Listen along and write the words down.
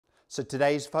So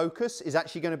today's focus is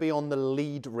actually going to be on the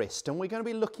lead wrist, and we're going to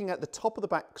be looking at the top of the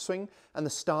backswing and the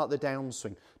start of the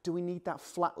downswing. Do we need that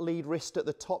flat lead wrist at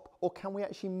the top, or can we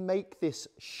actually make this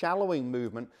shallowing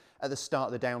movement at the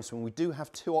start of the downswing? We do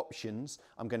have two options.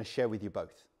 I'm going to share with you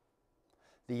both.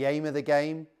 The aim of the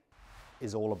game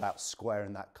is all about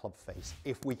squaring that club face.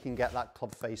 If we can get that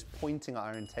club face pointing at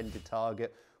our intended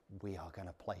target, we are going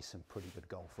to play some pretty good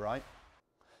golf, right?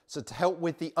 So to help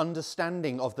with the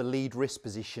understanding of the lead wrist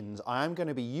positions, I am going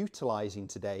to be utilising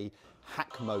today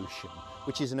Hackmotion,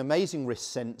 which is an amazing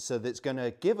wrist sensor that's going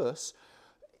to give us,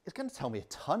 it's going to tell me a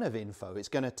ton of info. It's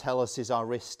going to tell us, is our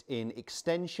wrist in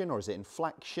extension or is it in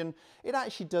flexion? It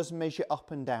actually does measure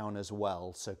up and down as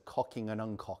well, so cocking and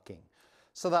uncocking.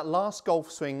 So that last golf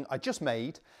swing I just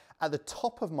made, at the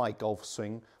top of my golf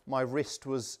swing, my wrist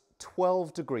was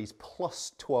 12 degrees,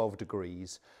 plus 12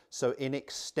 degrees. So in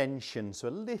extension, so a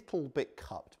little bit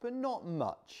cupped, but not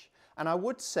much. And I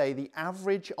would say the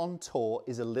average on tour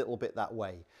is a little bit that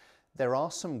way. There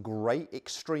are some great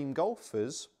extreme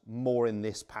golfers, more in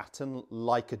this pattern,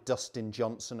 like a Dustin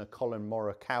Johnson, a Colin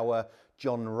Morikawa,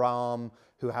 Jon Rahm,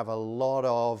 who have a lot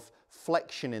of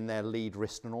flexion in their lead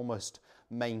wrist and almost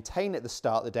maintain at the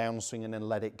start of the downswing and then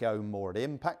let it go more at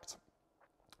impact.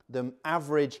 The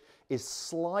average is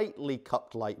slightly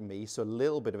cupped like me, so a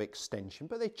little bit of extension,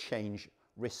 but they change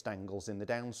wrist angles in the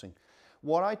downswing.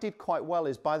 What I did quite well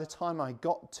is by the time I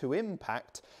got to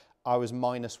impact, I was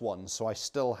 -1, so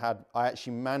I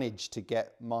actually managed to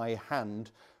get my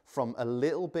hand from a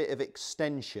little bit of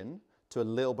extension to a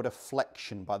little bit of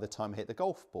flexion by the time I hit the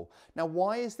golf ball. Now,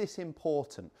 why is this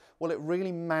important? Well, it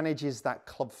really manages that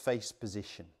club face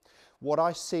position. What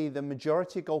I see the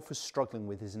majority of golfers struggling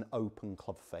with is an open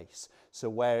club face.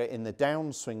 So where in the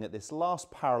downswing at this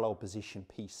last parallel position,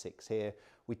 P6 here,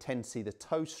 we tend to see the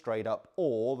toe straight up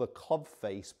or the club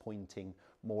face pointing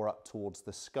more up towards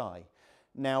the sky.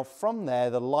 Now from there,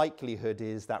 the likelihood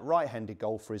is that right-handed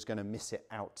golfer is going to miss it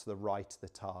out to the right of the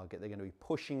target. They're going to be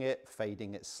pushing it,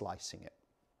 fading it, slicing it.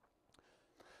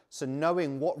 So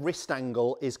knowing what wrist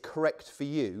angle is correct for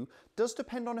you does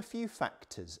depend on a few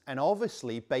factors, and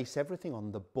obviously base everything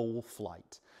on the ball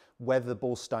flight, whether the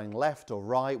ball's staying left or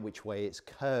right, which way it's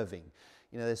curving.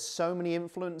 You know, there's so many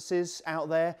influences out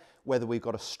there, whether we've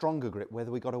got a stronger grip,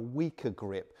 whether we've got a weaker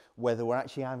grip, whether we're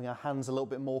actually having our hands a little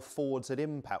bit more forwards at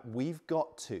impact. We've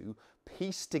got to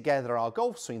piece together our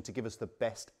golf swing to give us the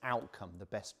best outcome, the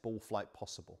best ball flight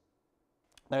possible.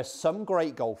 There are some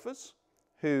great golfers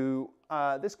who,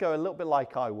 this go a little bit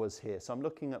like I was here. So I'm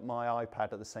looking at my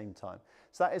iPad at the same time.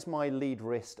 So that is my lead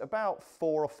wrist, about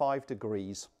 4 or 5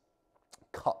 degrees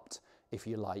cupped, if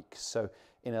you like. So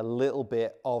in a little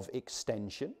bit of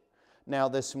extension. Now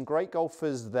there's some great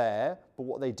golfers there, but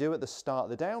what they do at the start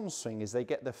of the downswing is they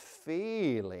get the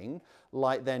feeling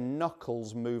like their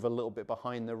knuckles move a little bit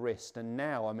behind the wrist. And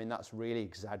now, I mean, that's really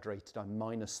exaggerated. I'm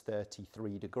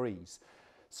 -33 degrees.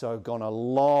 So I've gone a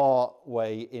long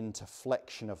way into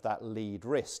flexion of that lead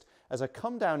wrist. As I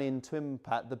come down into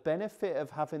impact, the benefit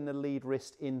of having the lead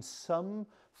wrist in some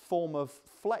form of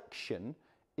flexion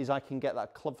is I can get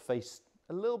that club face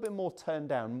a little bit more turned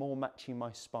down, more matching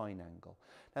my spine angle.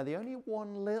 Now the only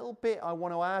one little bit I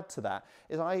want to add to that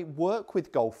is I work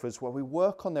with golfers where we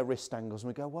work on their wrist angles and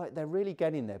we go, well, they're really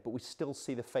getting there, but we still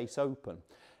see the face open.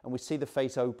 And we see the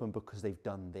face open because they've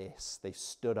done this. They've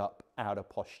stood up out of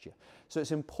posture. So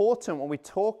it's important when we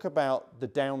talk about the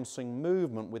downswing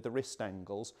movement with the wrist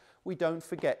angles, we don't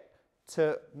forget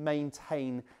to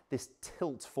maintain this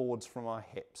tilt forwards from our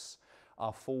hips.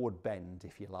 Our forward bend,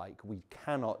 if you like. We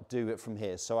cannot do it from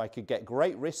here. So I could get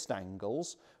great wrist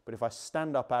angles, but if I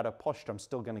stand up out of posture, I'm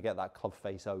still going to get that club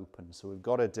face open. So we've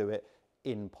got to do it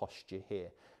in posture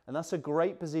here. And that's a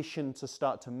great position to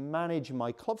start to manage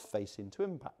my club face into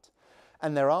impact.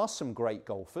 And there are some great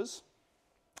golfers,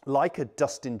 like a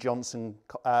Dustin Johnson,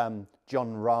 Jon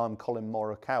Rahm, Colin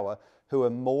Morikawa, who are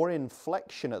more in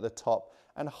flexion at the top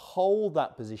and hold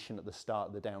that position at the start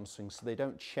of the downswing so they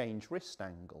don't change wrist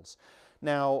angles.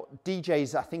 Now,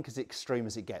 DJ's, I think, as extreme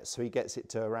as it gets, so he gets it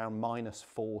to around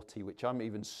 -40, which I'm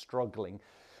even struggling,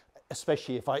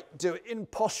 especially if I do it in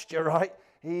posture, right?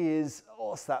 He is,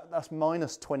 what's that? That's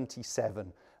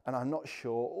 -27. And I'm not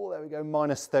sure, oh, there we go,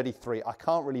 -33. I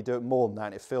can't really do it more than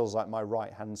that. It feels like my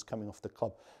right hand's coming off the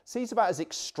club. So he's about as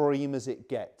extreme as it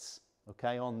gets,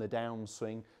 okay, on the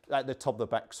downswing, at the top of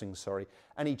the backswing, sorry.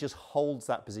 And he just holds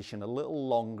that position a little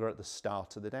longer at the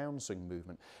start of the downswing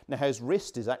movement. Now his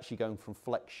wrist is actually going from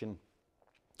flexion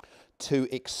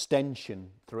to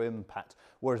extension through impact,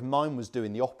 whereas mine was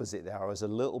doing the opposite there. I was a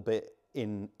little bit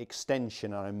in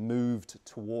extension and I moved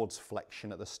towards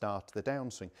flexion at the start of the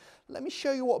downswing. Let me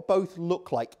show you what both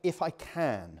look like if I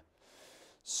can.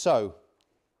 So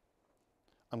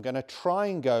I'm going to try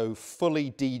and go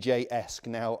fully DJ-esque.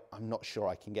 Now, I'm not sure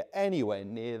I can get anywhere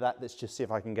near that. Let's just see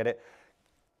if I can get it.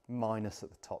 Minus at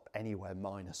the top, anywhere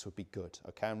minus would be good.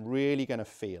 Okay, I'm really going to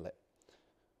feel it.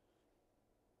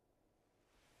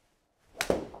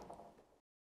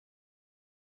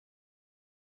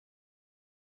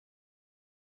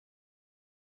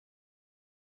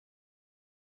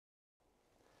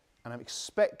 And I'm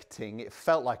expecting, it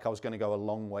felt like I was going to go a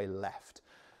long way left.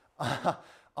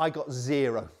 I got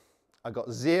 0. I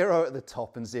got 0 at the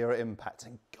top and 0 impact,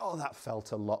 and God, that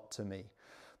felt a lot to me.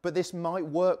 But this might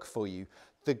work for you.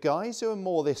 The guys who are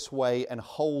more this way and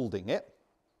holding it,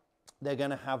 they're going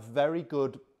to have very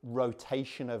good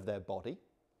rotation of their body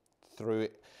through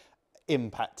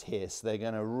impact here. So they're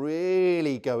going to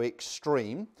really go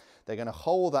extreme. They're going to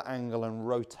hold that angle and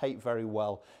rotate very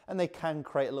well, and they can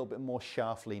create a little bit more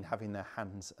shaft lean, having their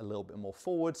hands a little bit more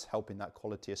forwards, helping that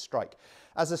quality of strike.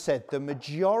 As I said, the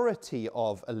majority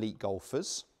of elite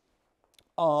golfers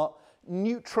are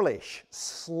neutral-ish,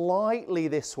 slightly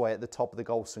this way at the top of the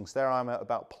golf swing. So there I'm at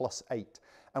about +8.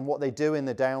 And what they do in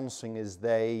the downswing is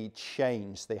they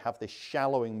change. They have this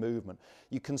shallowing movement.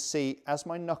 You can see as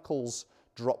my knuckles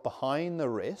drop behind the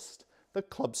wrist, the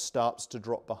club starts to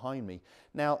drop behind me.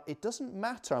 Now, it doesn't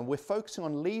matter, and we're focusing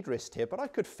on lead wrist here, but I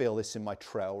could feel this in my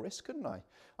trail wrist, couldn't I?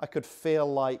 I could feel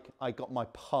like I got my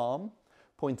palm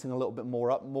pointing a little bit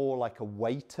more up, more like a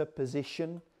waiter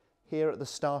position here at the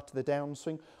start of the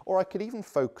downswing. Or I could even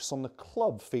focus on the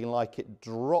club, feeling like it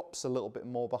drops a little bit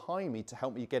more behind me to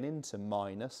help me get into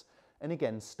minus, and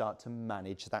again, start to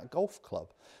manage that golf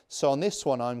club. So on this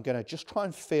one, I'm going to just try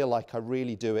and feel like I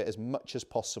really do it as much as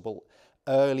possible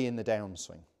early in the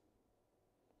downswing.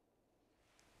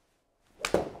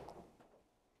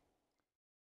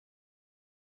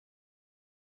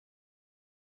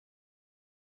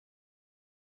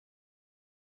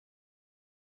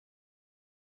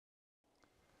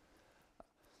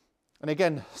 And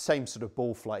again, same sort of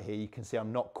ball flight here. You can see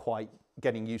I'm not quite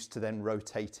getting used to then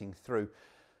rotating through.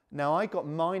 Now I got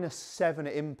 -7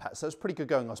 at impact, so that's pretty good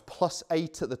going. I was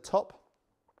 +8 at the top,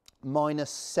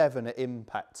 -7 at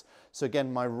impact. So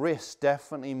again, my wrist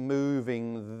definitely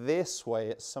moving this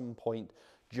way at some point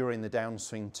during the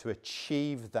downswing to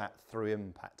achieve that through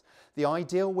impact. The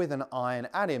ideal with an iron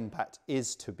at impact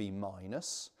is to be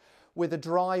minus. With a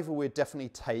driver, we'd definitely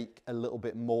take a little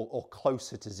bit more or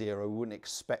closer to 0. We wouldn't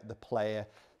expect the player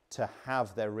to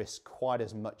have their wrist quite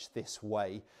as much this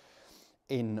way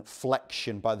in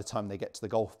flexion by the time they get to the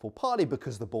golf ball, partly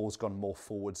because the ball's gone more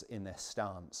forwards in their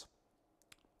stance.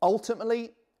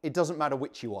 Ultimately, it doesn't matter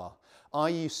which you are. Are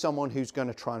you someone who's going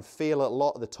to try and feel a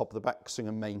lot at the top of the backswing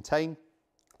and maintain?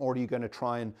 Or are you going to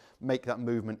try and make that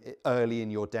movement early in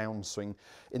your downswing,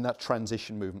 in that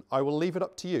transition movement? I will leave it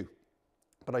up to you.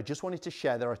 But I just wanted to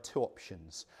share there are 2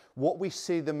 options. What we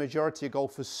see the majority of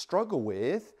golfers struggle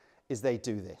with is they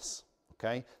do this.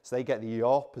 Okay, so they get the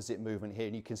opposite movement here,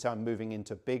 and you can see I'm moving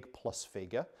into big plus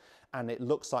figure, and it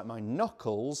looks like my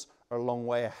knuckles are a long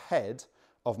way ahead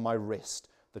of my wrist.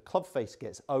 The club face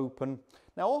gets open.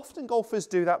 Now, often golfers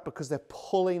do that because they're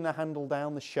pulling the handle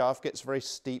down, the shaft gets very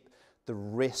steep, the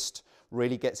wrist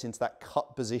really gets into that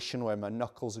cut position where my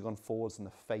knuckles have gone forwards and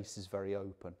the face is very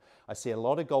open. I see a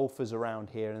lot of golfers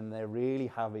around here, and they're really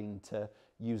having to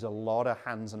use a lot of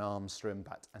hands and arms through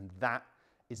impact, and that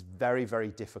is very, very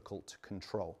difficult to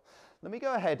control. Let me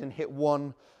go ahead and hit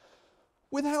one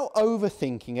without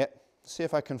overthinking it. See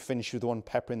if I can finish with one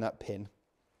peppering that pin.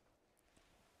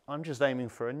 I'm just aiming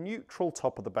for a neutral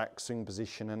top of the backswing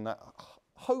position, and that,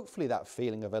 hopefully that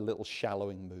feeling of a little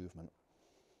shallowing movement.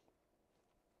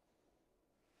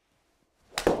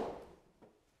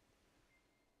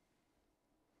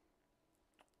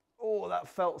 Oh, that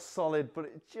felt solid, but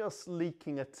it's just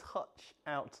leaking a touch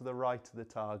out to the right of the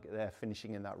target there,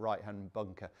 finishing in that right-hand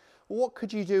bunker. What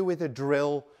could you do with a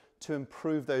drill to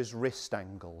improve those wrist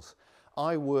angles?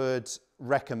 I would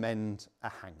recommend a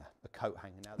hanger, a coat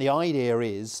hanger. Now, the idea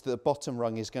is that the bottom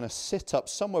rung is going to sit up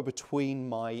somewhere between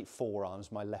my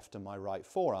forearms, my left and my right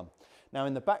forearm. Now,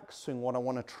 in the backswing, what I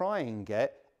want to try and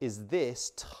get is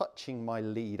this touching my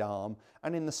lead arm,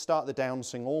 and in the start of the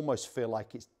downswing almost feel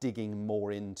like it's digging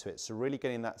more into it, so really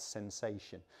getting that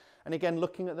sensation. And again,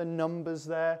 looking at the numbers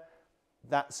there,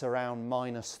 that's around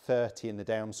 -30 in the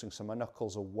downswing, so my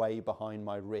knuckles are way behind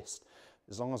my wrist.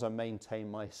 As long as I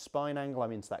maintain my spine angle,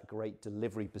 I'm into that great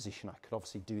delivery position. I could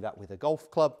obviously do that with a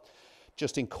golf club.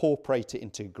 Just incorporate it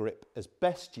into grip as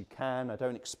best you can. I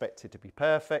don't expect it to be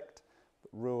perfect,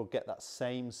 but we'll get that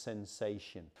same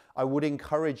sensation. I would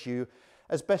encourage you,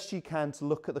 as best you can to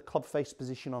look at the club face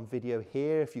position on video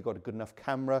here if you've got a good enough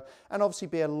camera, and obviously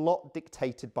be a lot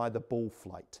dictated by the ball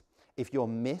flight. If your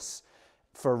miss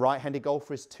for a right-handed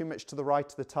golfer is too much to the right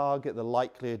of the target, the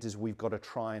likelihood is we've got to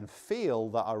try and feel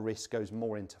that our wrist goes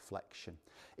more into flexion.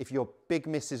 If your big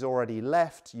miss is already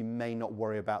left, you may not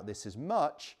worry about this as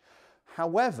much.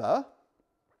 However,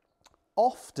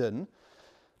 often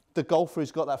the golfer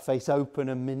who's got that face open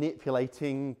and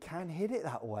manipulating can hit it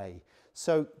that way.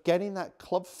 So getting that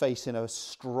club face in a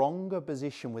stronger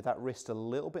position with that wrist a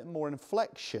little bit more in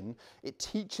flexion, it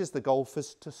teaches the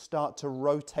golfers to start to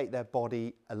rotate their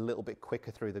body a little bit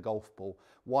quicker through the golf ball.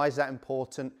 Why is that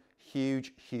important?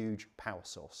 Huge, huge power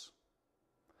source.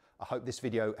 I hope this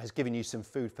video has given you some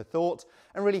food for thought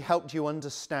and really helped you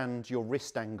understand your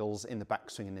wrist angles in the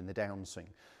backswing and in the downswing.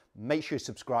 Make sure you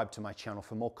subscribe to my channel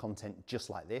for more content just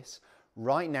like this.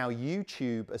 Right now,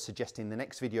 YouTube are suggesting the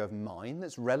next video of mine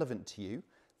that's relevant to you.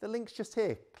 The link's just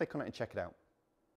here. Click on it and check it out.